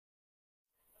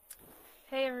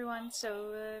Hey everyone,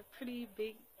 so pretty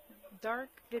big dark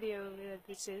video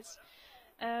this is.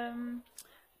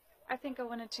 I think I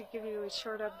wanted to give you a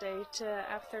short update.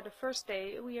 After the first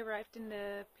day we arrived in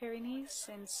the Pyrenees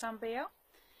in Saint-Béat,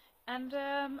 and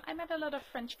I met a lot of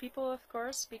French people, of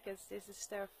course, because this is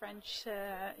the French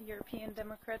European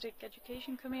Democratic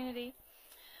Education Community.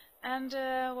 And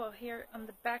well, here on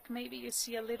the back maybe you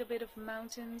see a little bit of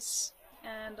mountains,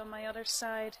 and on my other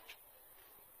side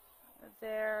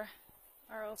there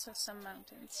are also some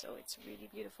mountains, so it's really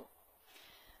beautiful.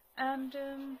 And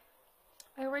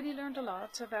I already learned a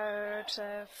lot about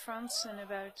France and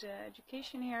about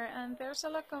education here, and there's a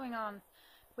lot going on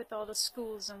with all the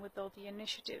schools and with all the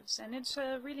initiatives, and it's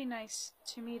really nice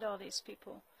to meet all these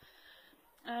people.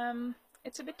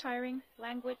 It's a bit tiring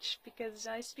language because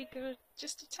I speak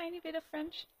just a tiny bit of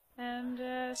French, and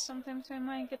sometimes I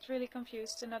might get really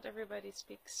confused and not everybody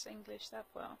speaks English that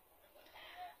well.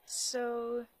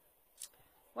 So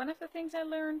one of the things I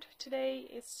learned today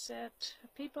is that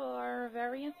people are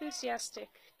very enthusiastic,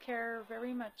 care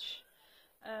very much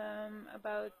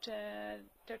about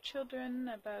their children,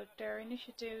 about their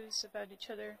initiatives, about each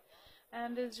other,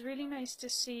 and it's really nice to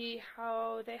see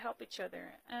how they help each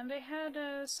other. And they had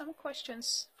some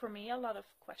questions for me, a lot of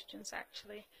questions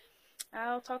actually.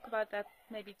 I'll talk about that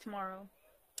maybe tomorrow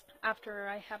after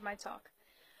I have my talk.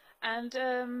 And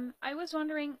I was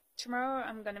wondering, tomorrow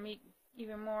I'm gonna meet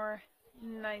even more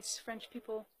nice French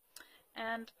people,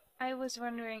 and I was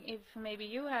wondering if maybe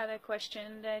you had a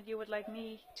question that you would like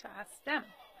me to ask them,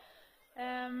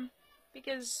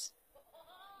 because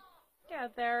yeah,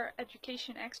 they're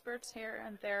education experts here,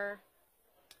 and I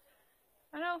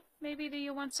don't know, maybe do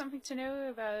you want something to know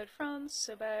about France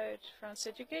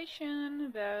education,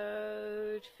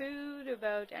 about food,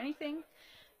 about anything,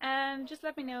 and just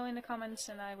let me know in the comments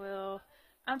and I will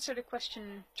answer the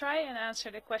question, try and answer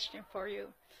the question for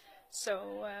you.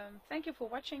 So thank you for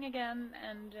watching again,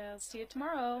 and I'll see you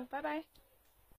tomorrow. Bye bye.